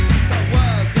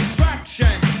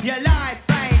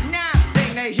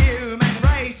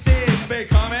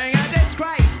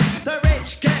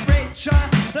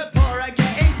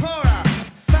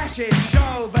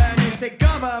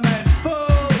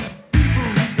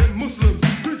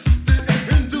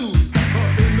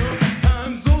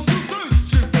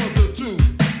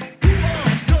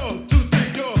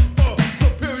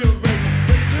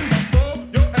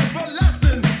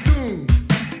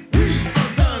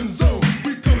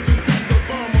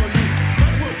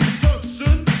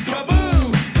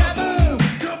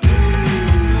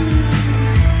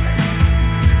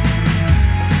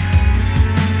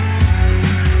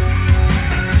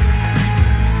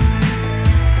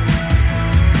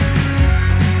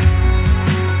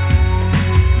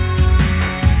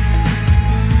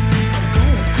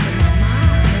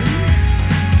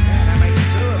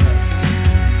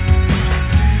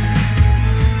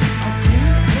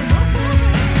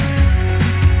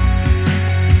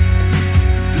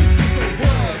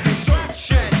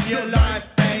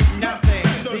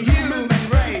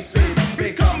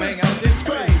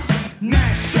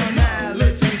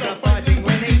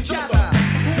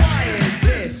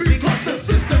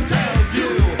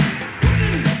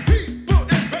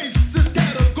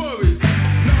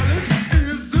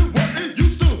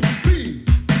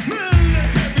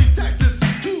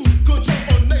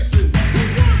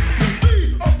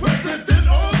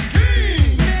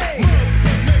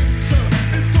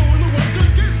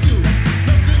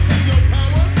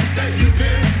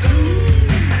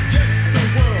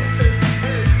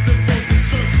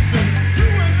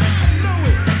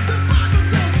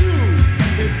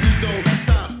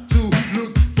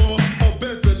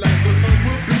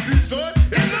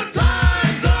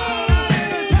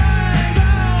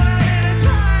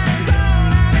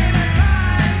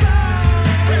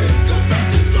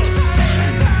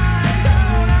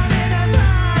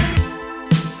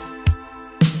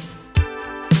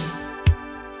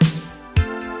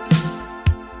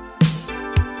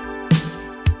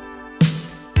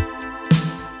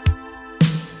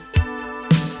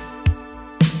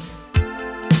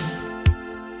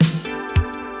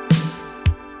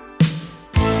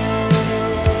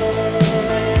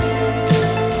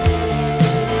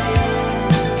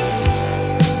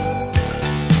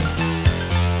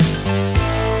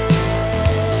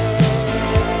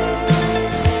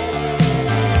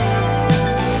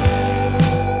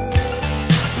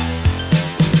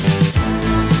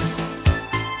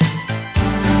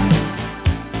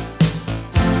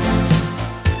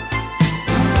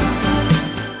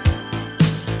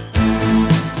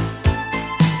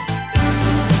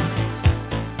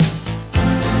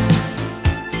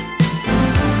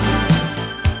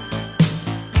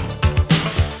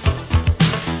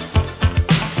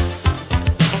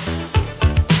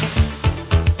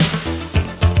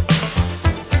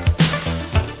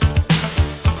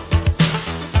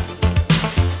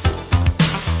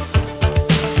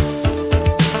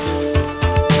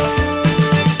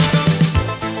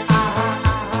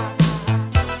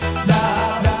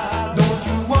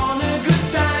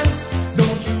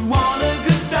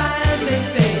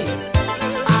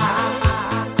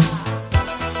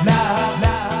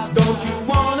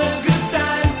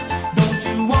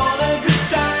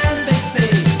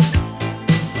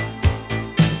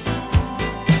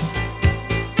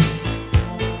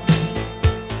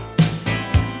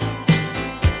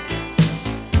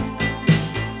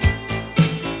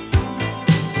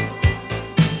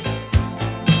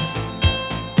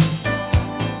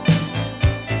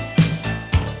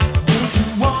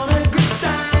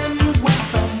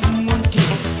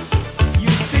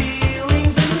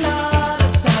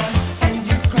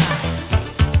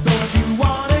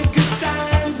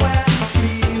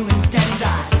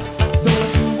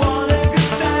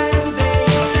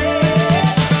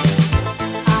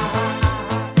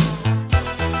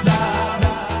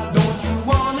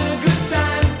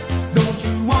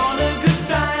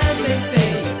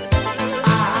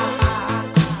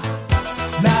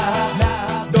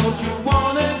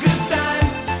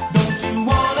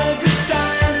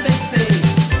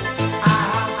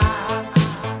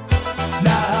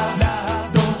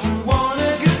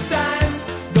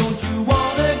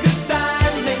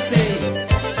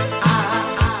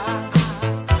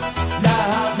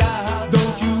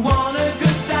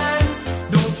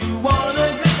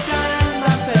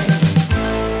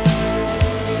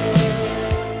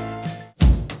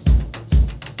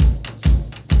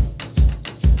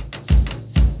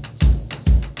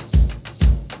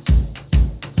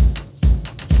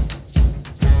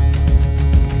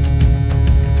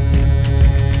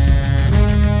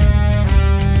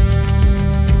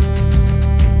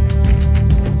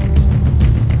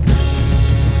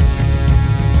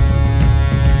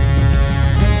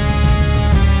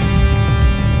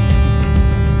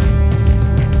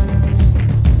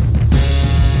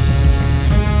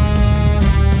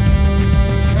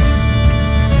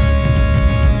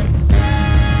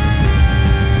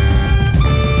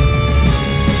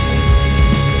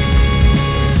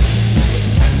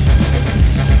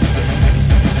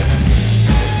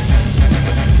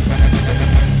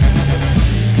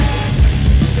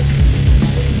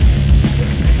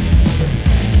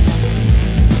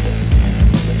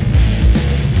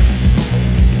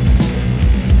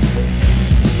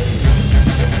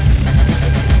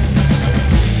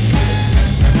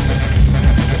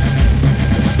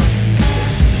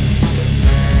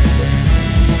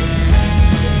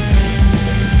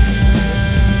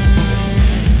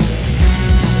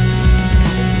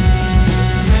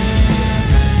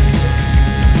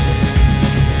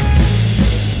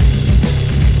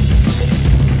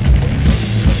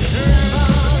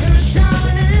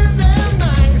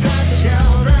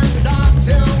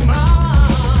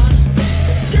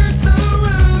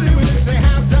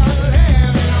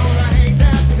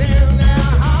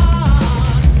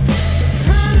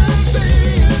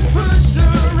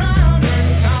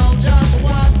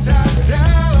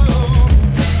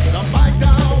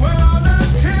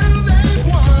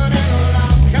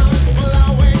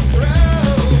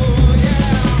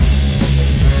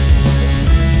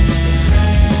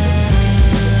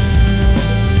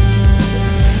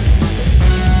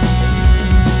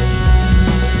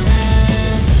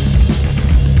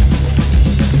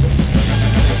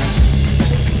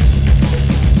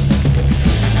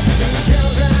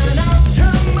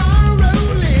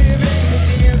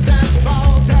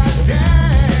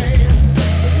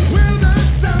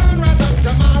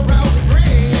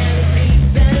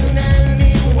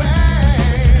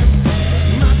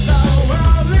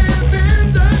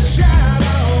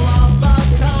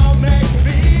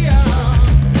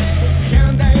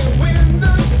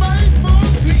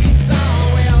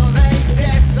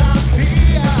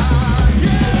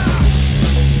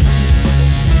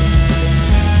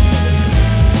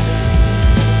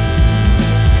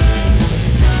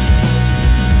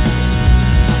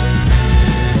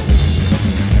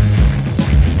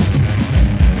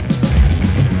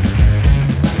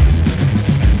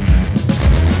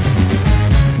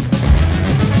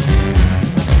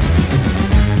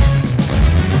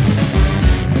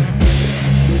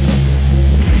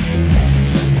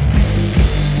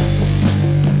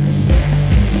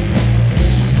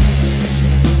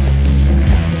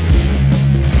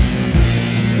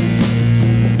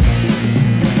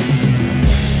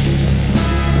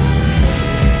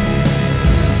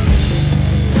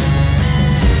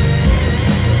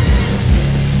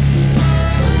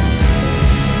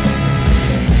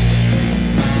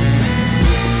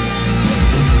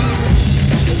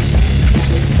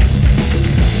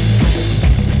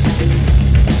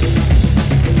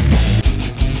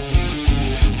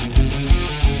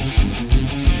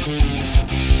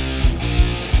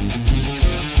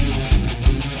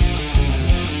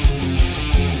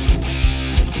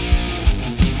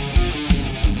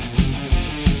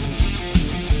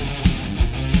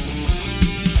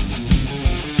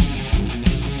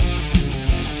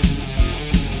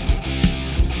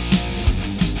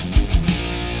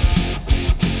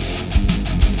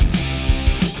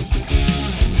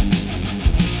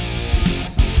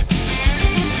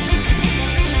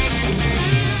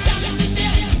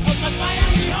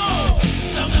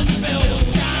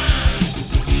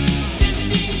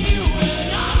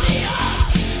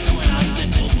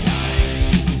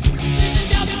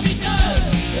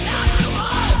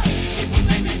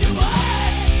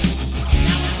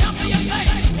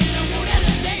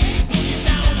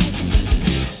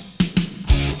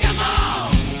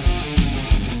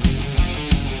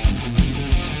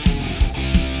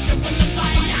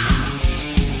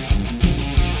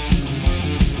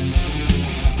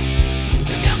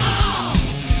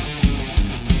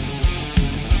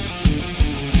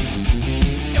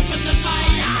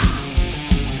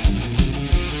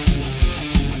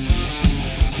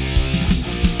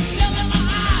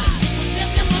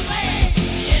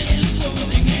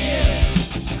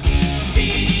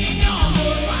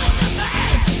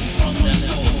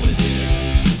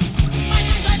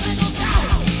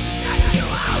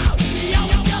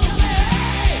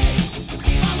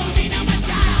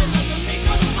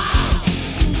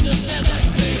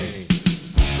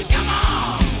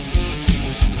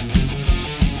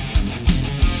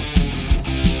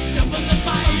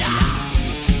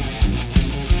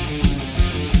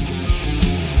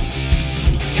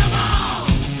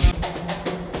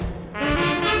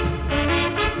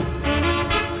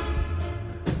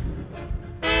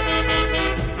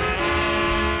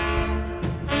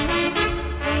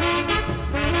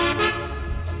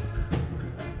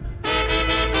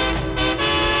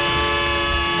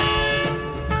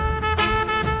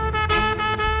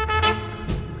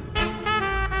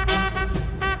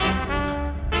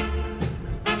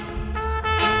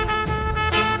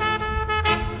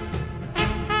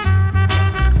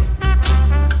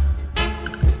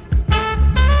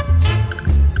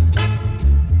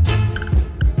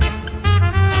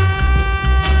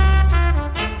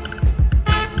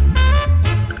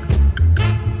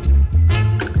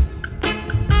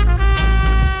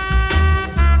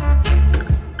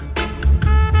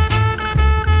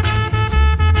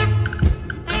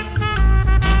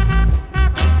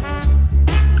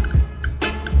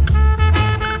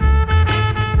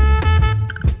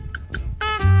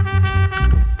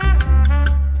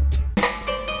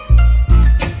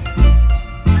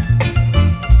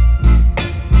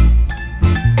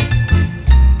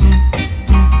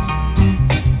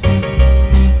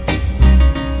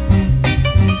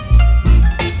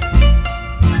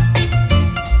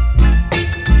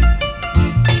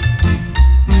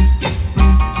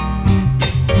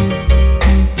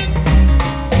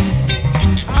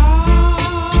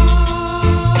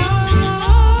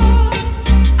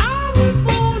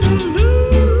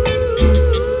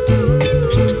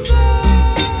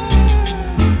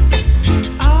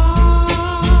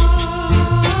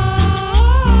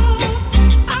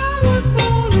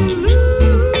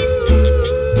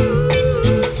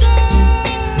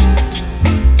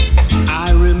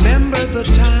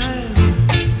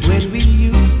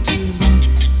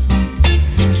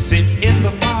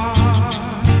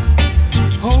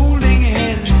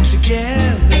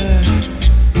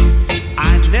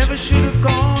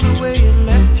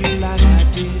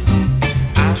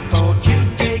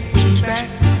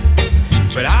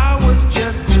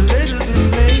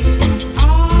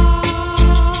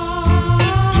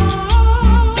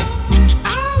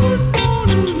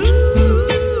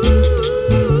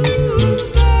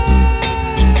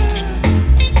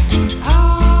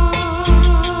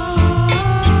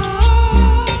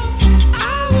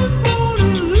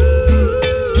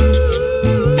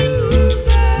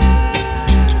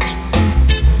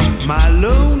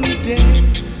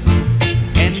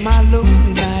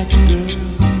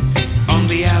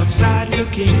outside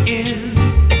looking in,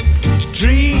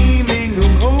 dreaming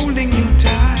of holding you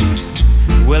tight.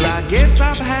 Well, I guess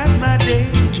I've had my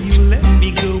day. You let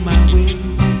me go my way.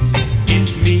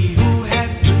 It's me who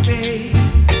has to pay.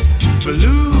 The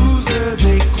loser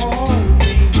they call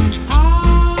me.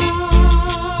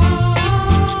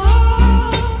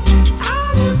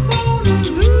 I was born a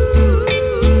loser.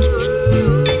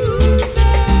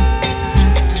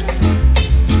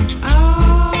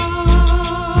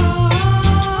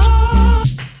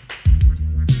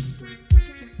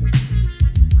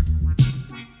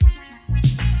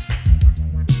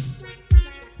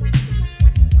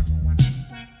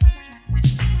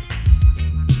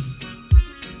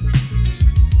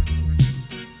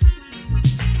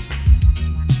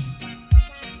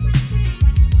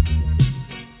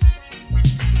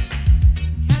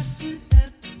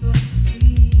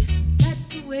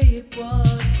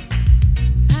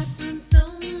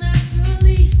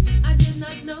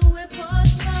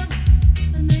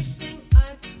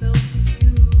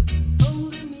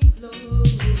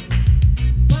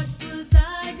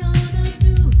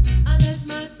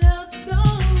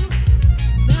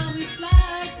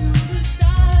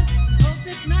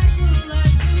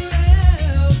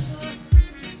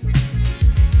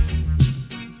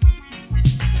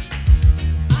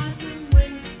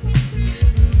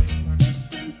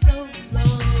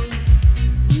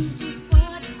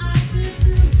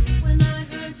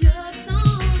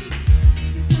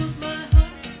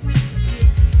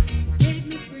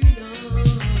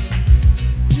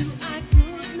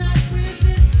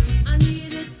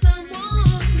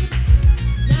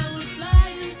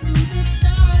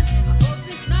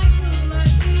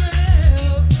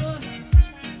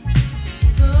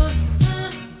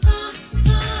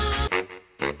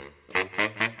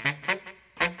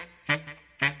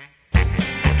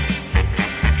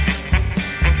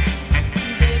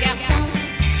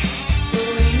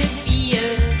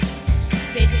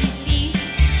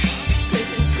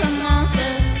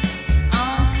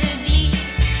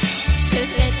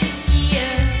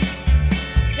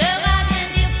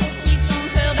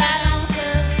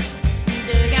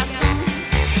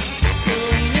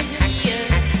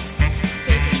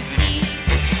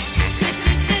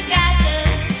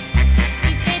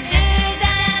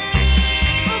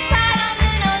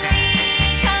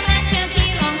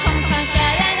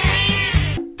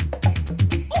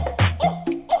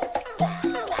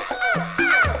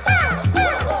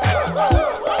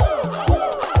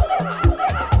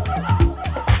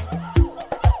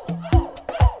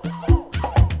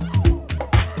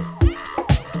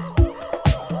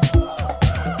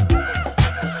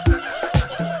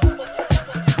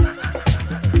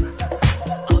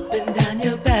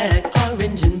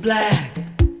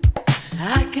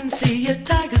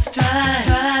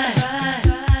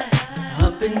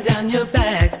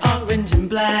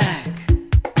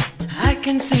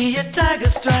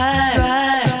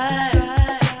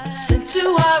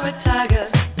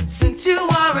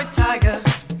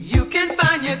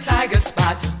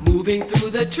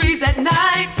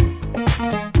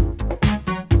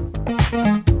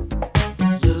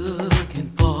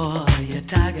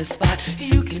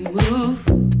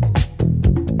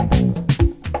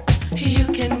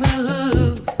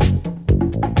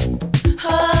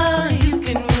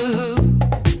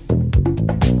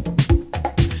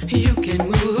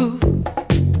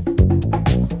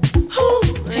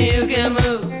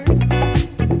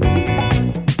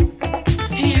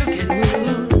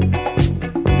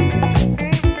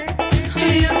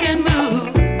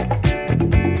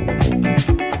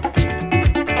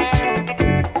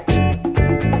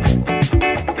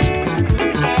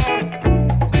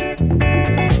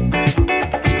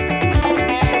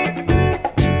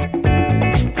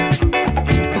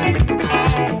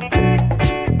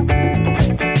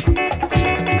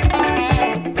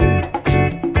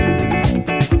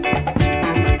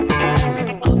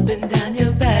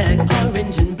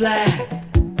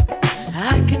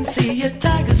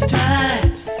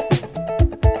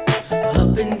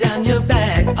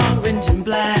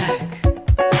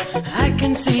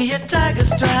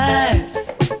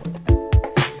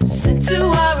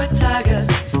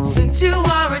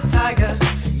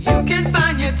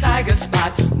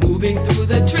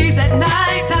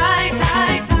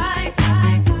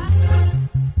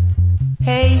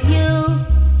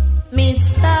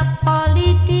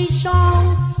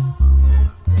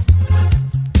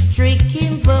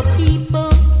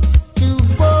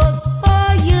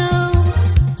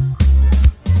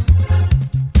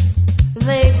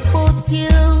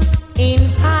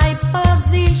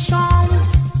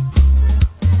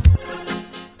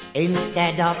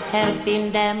 Instead of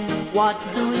helping them, what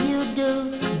do?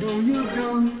 Do you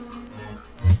do?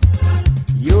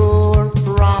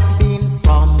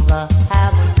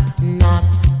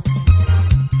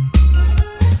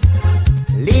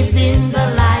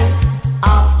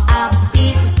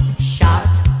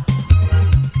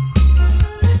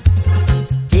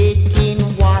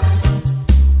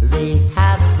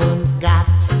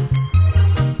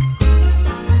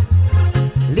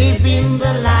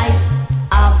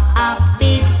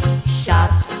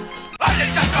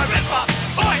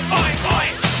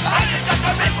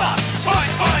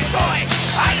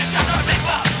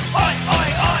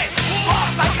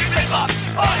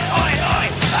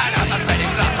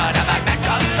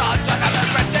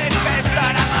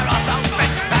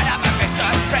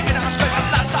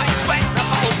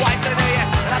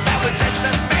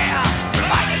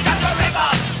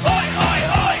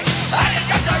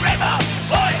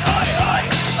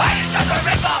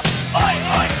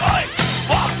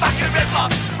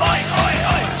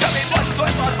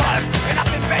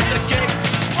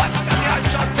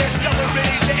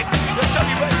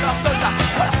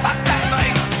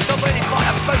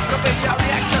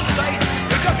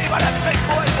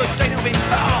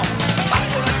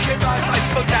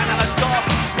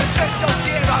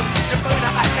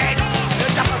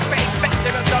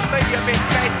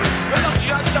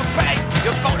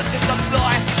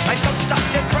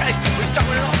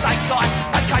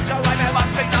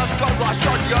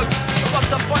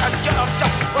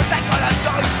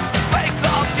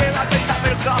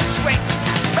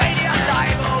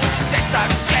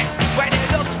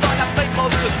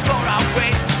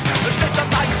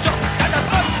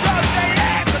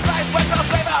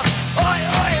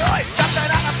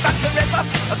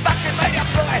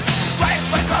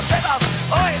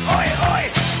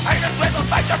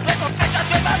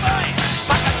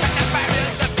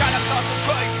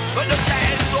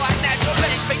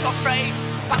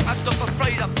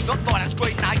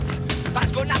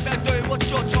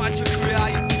 you're trying to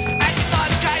create. And it's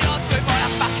like chaos with all the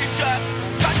fucking germs.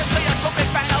 Trying to see a topic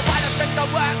back the way the system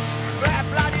works. Right,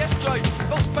 bloody history,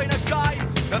 what's been a game?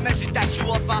 The message that you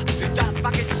offer is that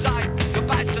fucking same. You're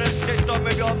back to the system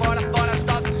with your mind and final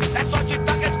stars. That's what you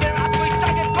fucking stare at. We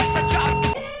say it puts a chance.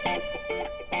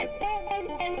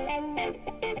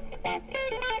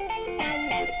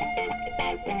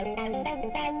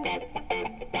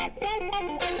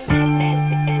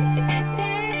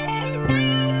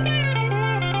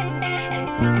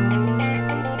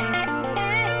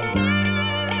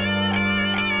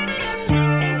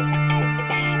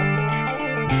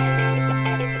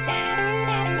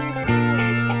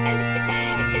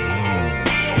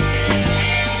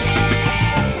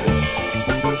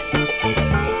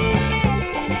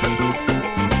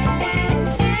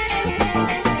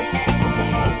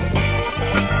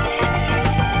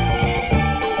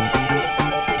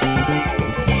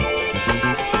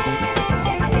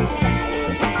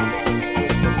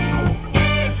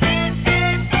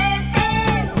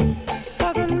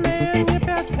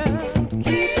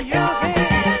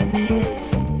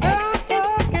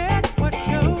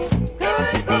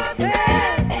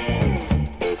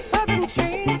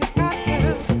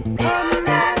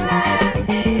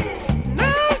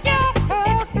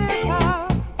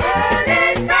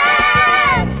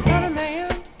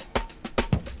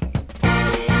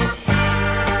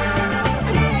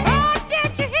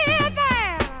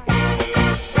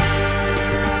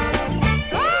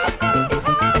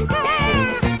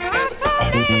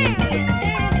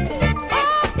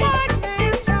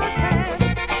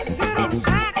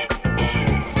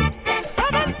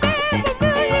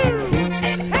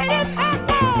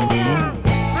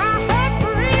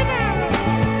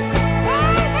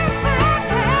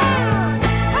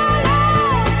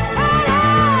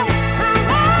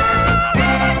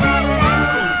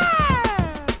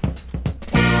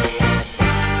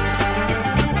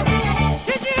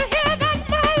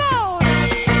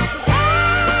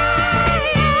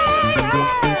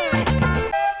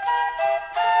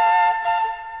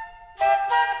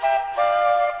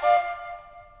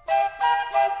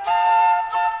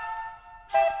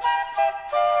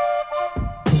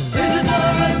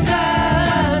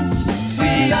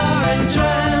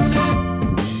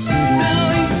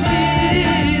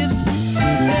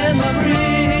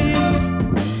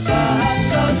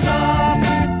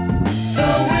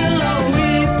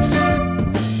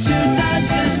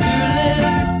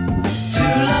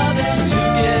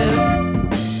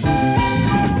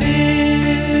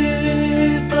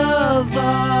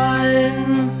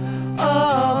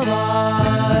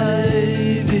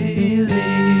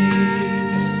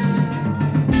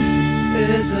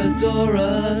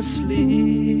 Isadora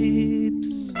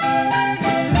sleeps. Around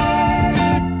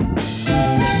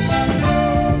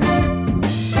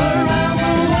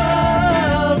the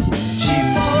world, she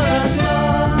fought a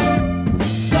star.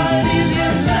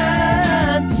 Dionysian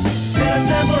sands in a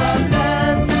temple of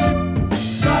dance.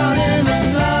 Out in the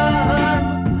sun,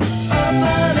 a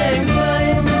burning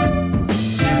flame.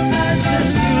 Two dances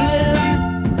to live,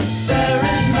 there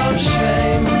is no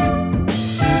shame.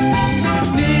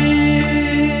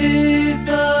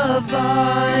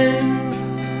 Vine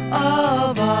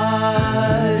of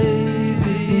ivy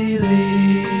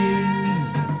leaves,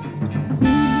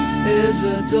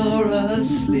 Isadora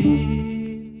sleeps.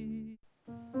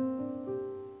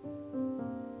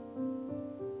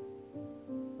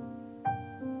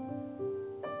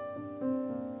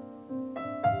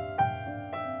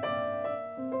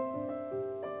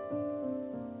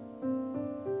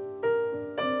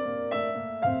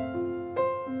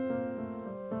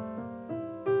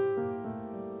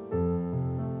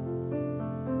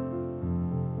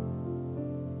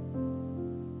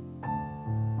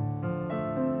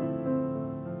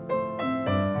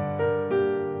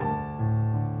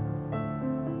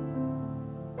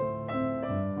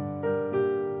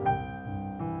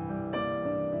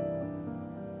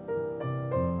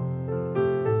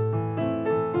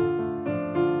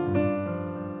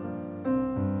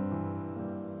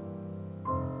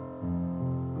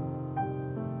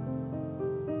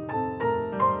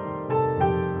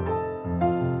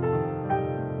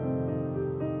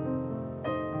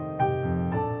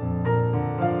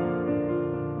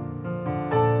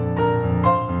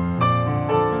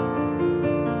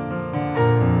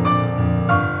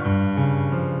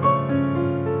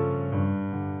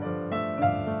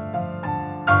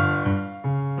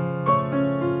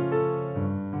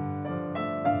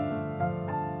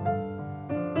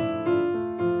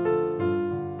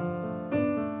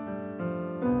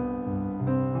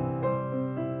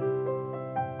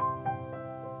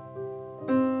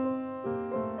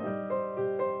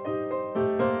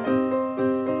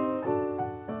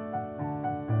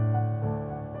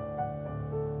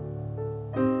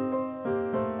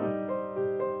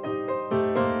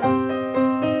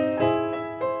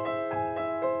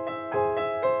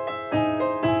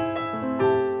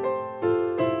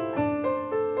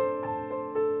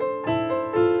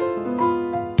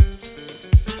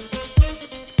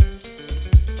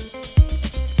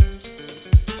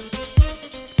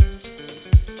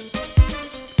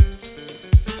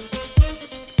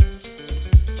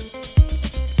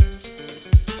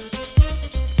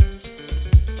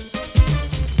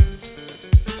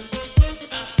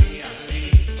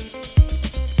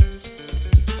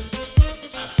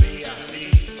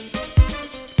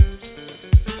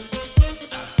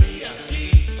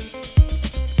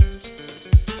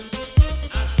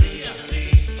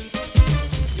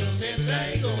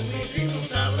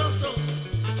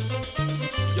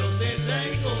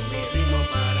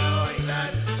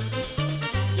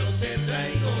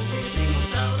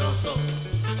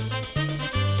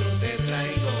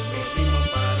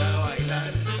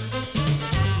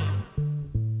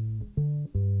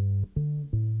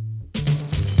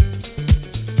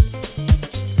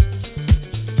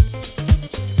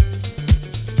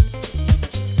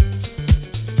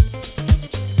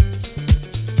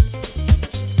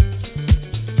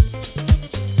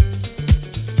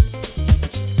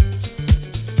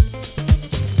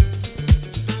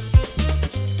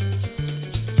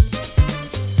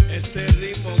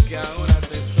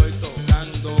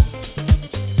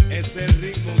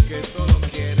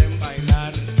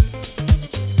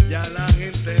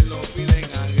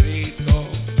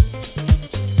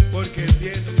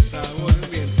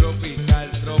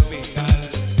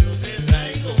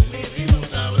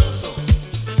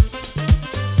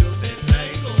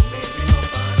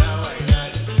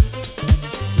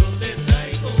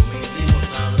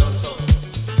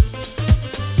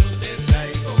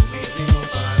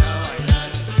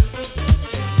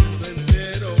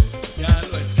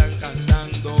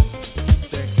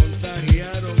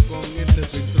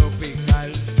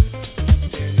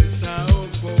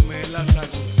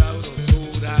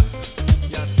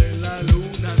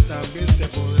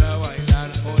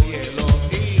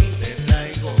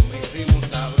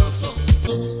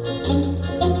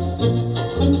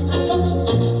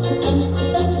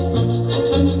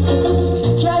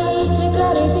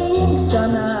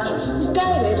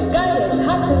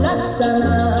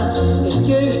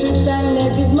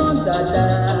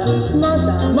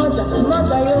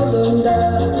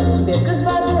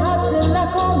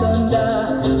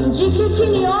 Çiftli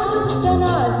çiniyordun sen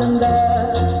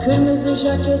ağzında, kırmızı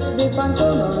jaket ve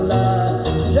pantolonla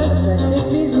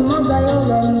rastlaştık biz moda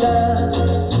yolunda.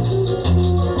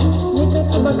 Ne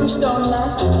tatlı bakıştı onlar,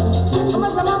 ama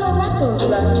zamanla dert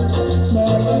oldular.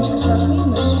 Meğer genç kız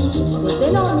haklıymış,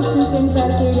 güzel onun için seni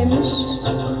terk eylemiş.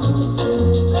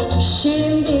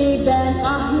 Şimdi ben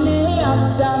ah ne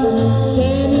yapsam,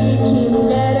 seni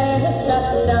kimlere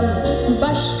satsam,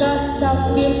 başka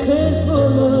saf bir kız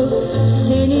bulup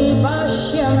seni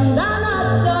başımdan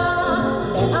atsam.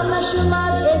 Ne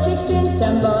anlaşılmaz erkeksin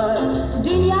sen var,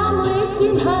 dünyamı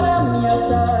ettin haram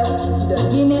yasar. Dön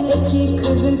yine eski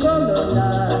kızın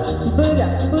koluna,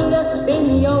 bırak bırak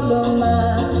beni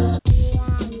yoluma.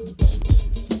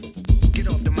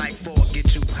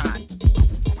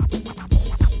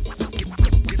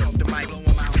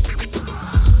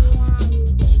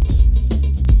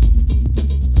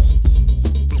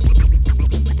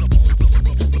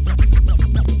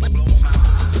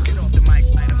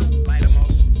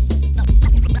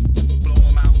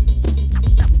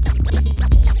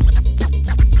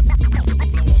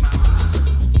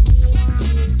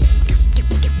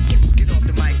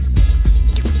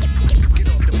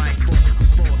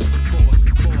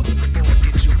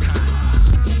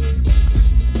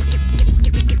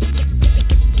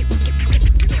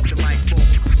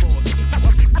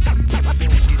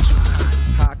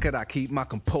 Keep my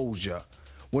composure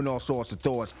when all sorts of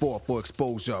thoughts fall for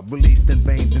exposure. Released in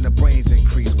veins and the brains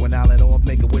increase. When I let off,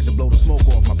 make a wish to blow the smoke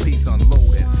off my piece.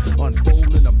 Unloading,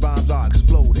 unfolding, the rhymes are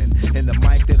exploding. And the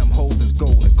mic that I'm holding's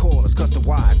golden. Callers, custom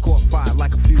wide, caught fire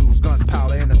like a fuse.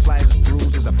 Gunpowder and the slightest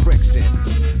bruise is a friction.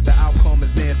 The outcome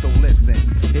is near, so listen.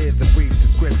 Here's the brief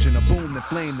description. A boom, the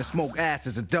flame, the smoke,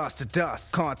 ashes, and dust to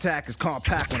dust. Contact is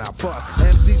compact when I bust.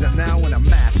 MCs are now in a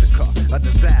massacre, a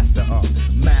disaster.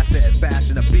 Master at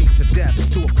bashing a beat to death.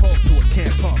 To a pulp, to a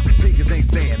can pump. Speakers ain't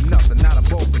saying nothing, not a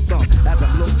vocal thump. As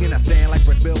I'm looking, I stand like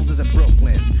brick builders in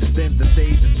Brooklyn. Then the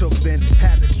stage is took, then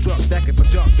had it struck that could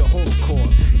conduct the whole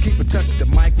chord. Keep in touch with the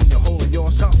mic when you're holding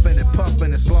yours, huffing and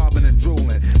puffing and slobbing and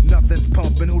drooling. Nothing's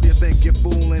pumping, who do you think you're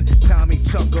fooling? Tommy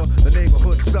Tucker, the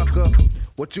neighborhood sucker.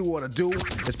 What you ought to do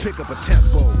is pick up a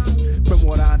tempo. From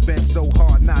what I invent, so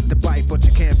hard not to bite, but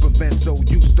you can't prevent, so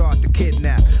you start to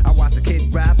kidnap. I watch the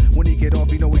kid rap, when he get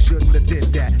off, you know he shouldn't have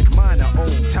did that. Minor,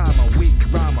 old timer, weak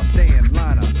rhymer, stay in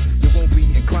liner. You won't be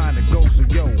inclined to go, so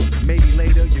yo, maybe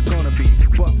later you're gonna be.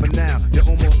 But for now, you're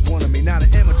almost one of me. Not an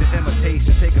image of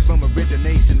imitation, taken from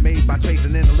origination, made by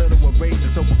tracing in a little erasure.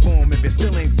 So perform, if you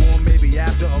still ain't born, maybe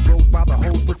after a roast by the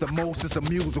host with the most, it's a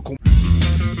musical.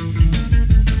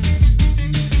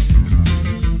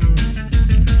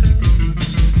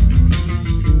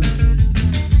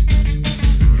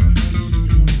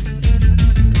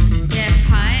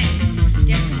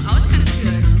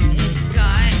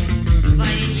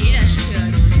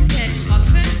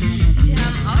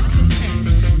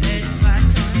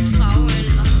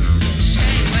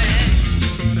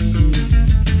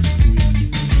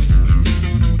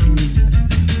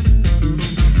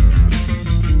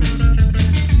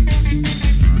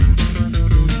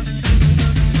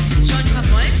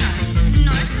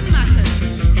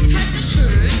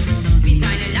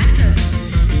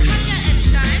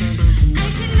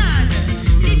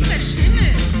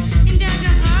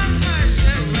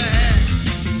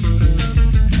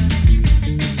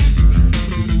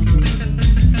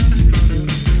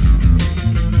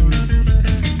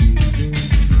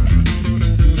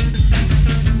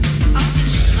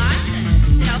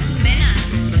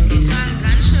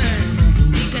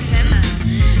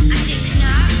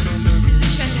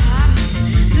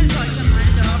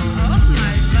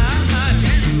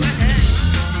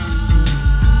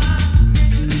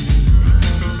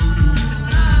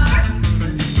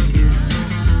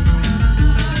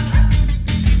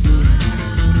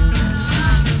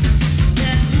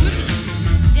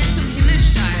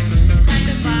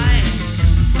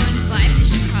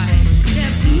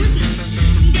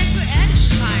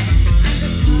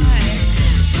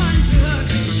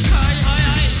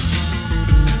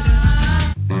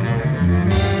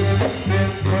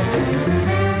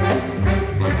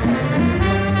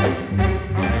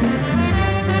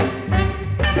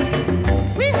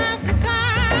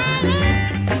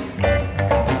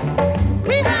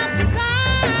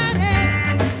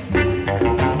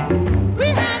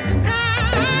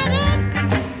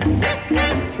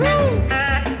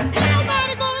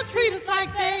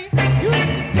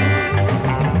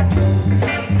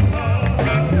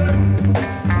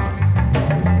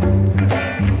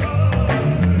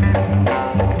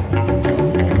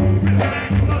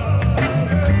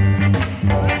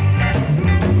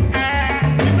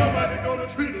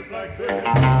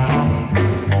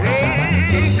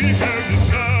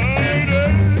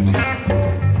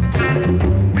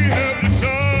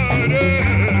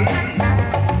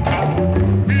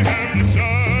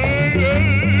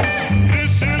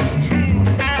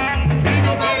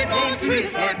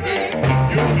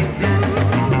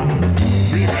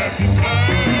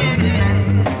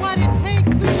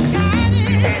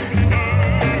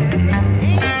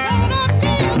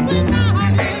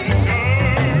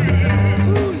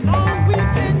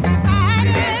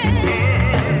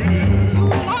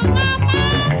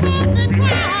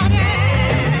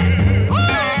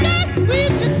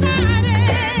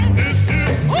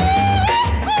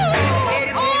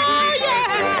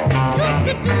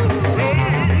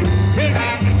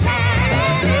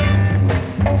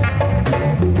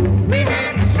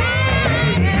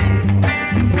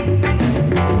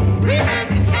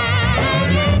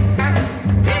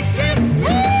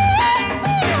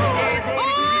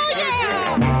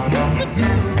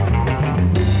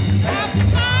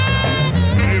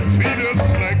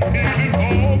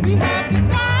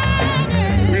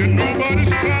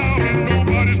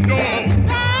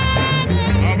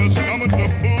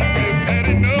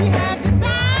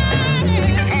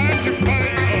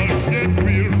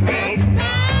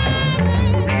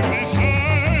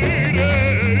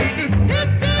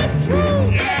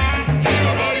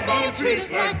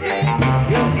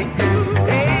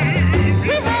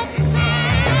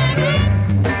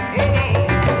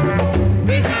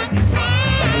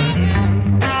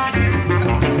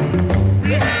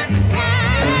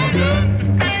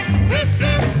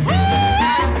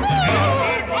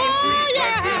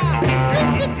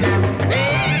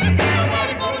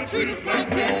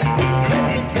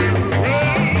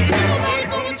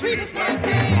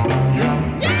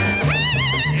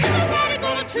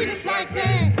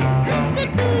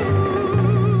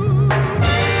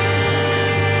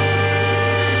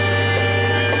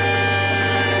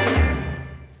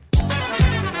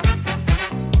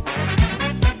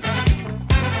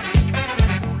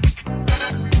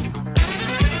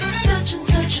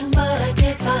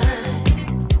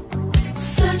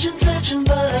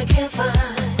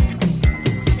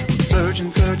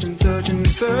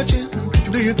 searching.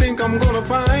 Do you think I'm gonna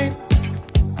find?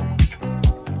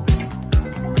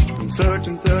 I'm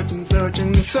searching, searching,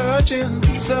 searching, searching,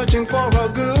 searching for a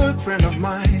good friend of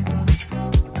mine.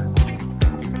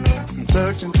 I'm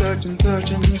searching, searching,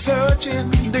 searching,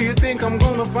 searching. Do you think I'm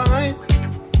gonna find?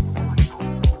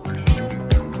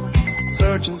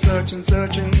 Searching, searching,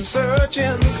 searching,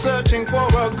 searching, searching for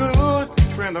a good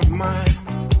friend of mine.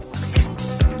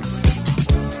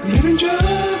 Living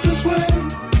just this way,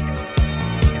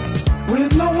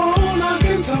 with no one I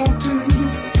can talk to.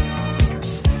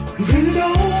 You really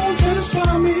don't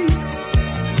satisfy me.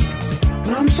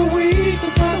 I'm so weak to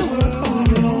find the world all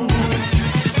alone.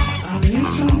 I need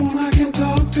someone I can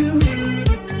talk to,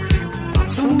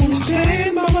 someone to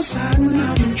stand by my side when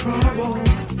I'm in trouble.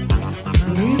 I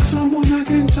need someone I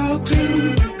can talk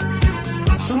to,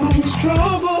 someone whose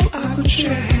trouble I could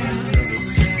share.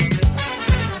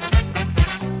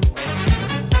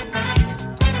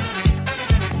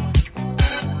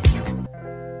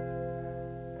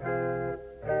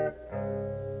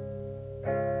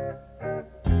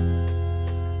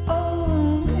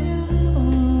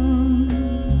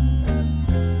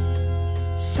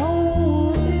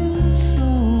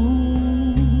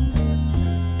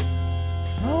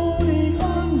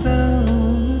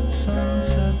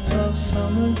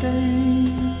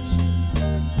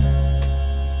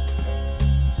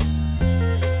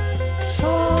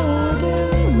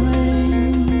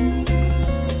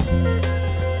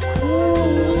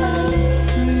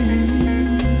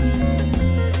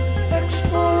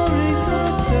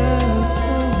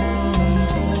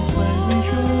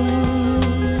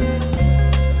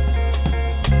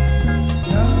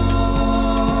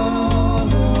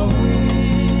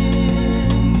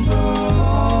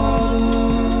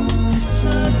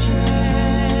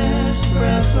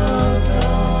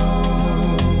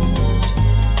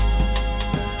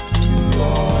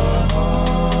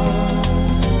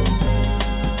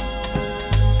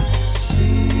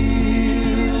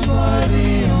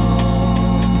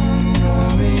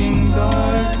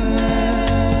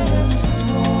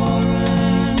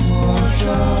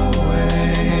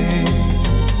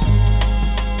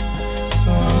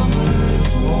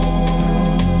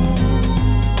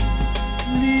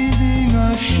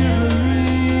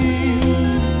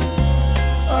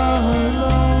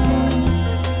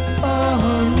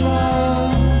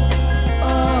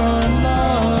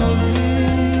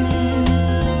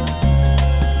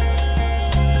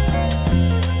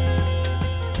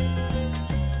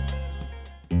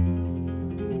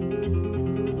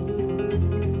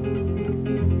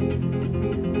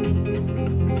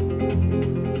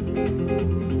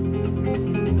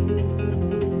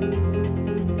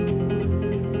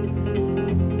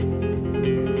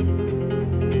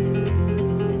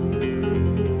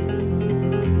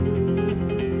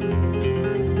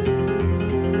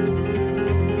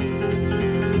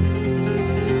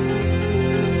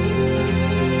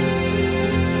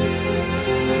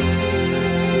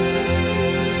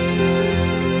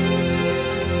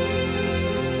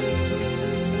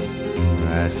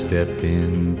 Step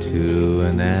into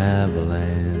an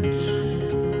avalanche.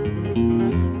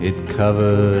 It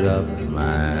covered up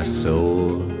my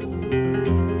soul.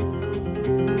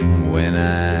 When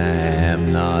I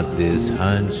am not this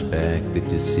hunchback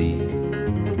that you see,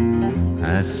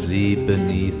 I sleep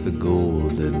beneath the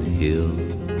golden hill.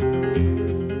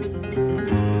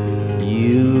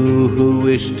 You who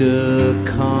wish to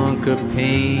conquer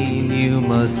pain, you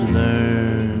must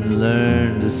learn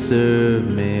to serve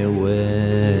me well.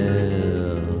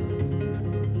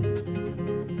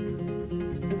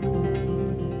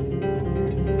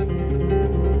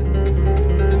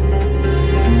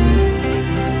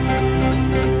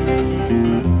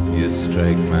 You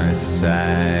strike my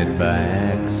side by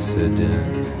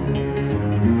accident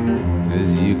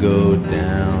as you go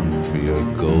down for your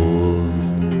gold.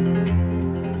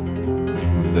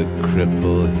 The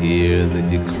cripple here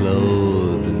that you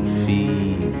clothe and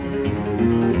feed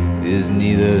is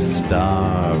neither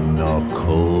starved nor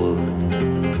cold.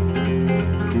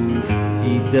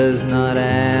 He does not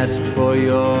ask for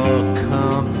your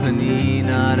company,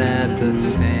 not at the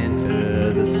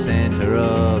center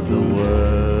of the world.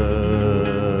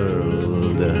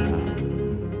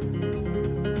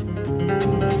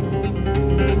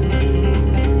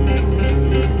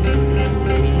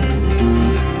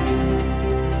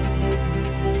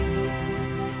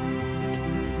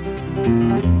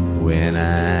 When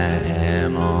I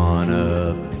am on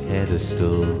a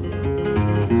pedestal,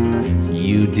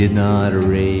 you did not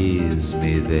raise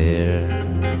me there.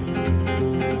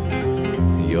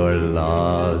 Your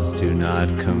laws do not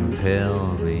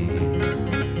compel me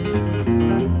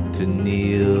to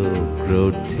kneel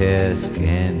grotesque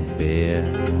and bare.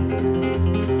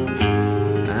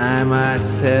 I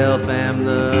myself am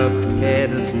the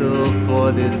pedestal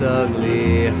for this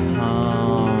ugly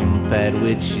hump at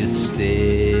which you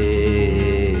stare.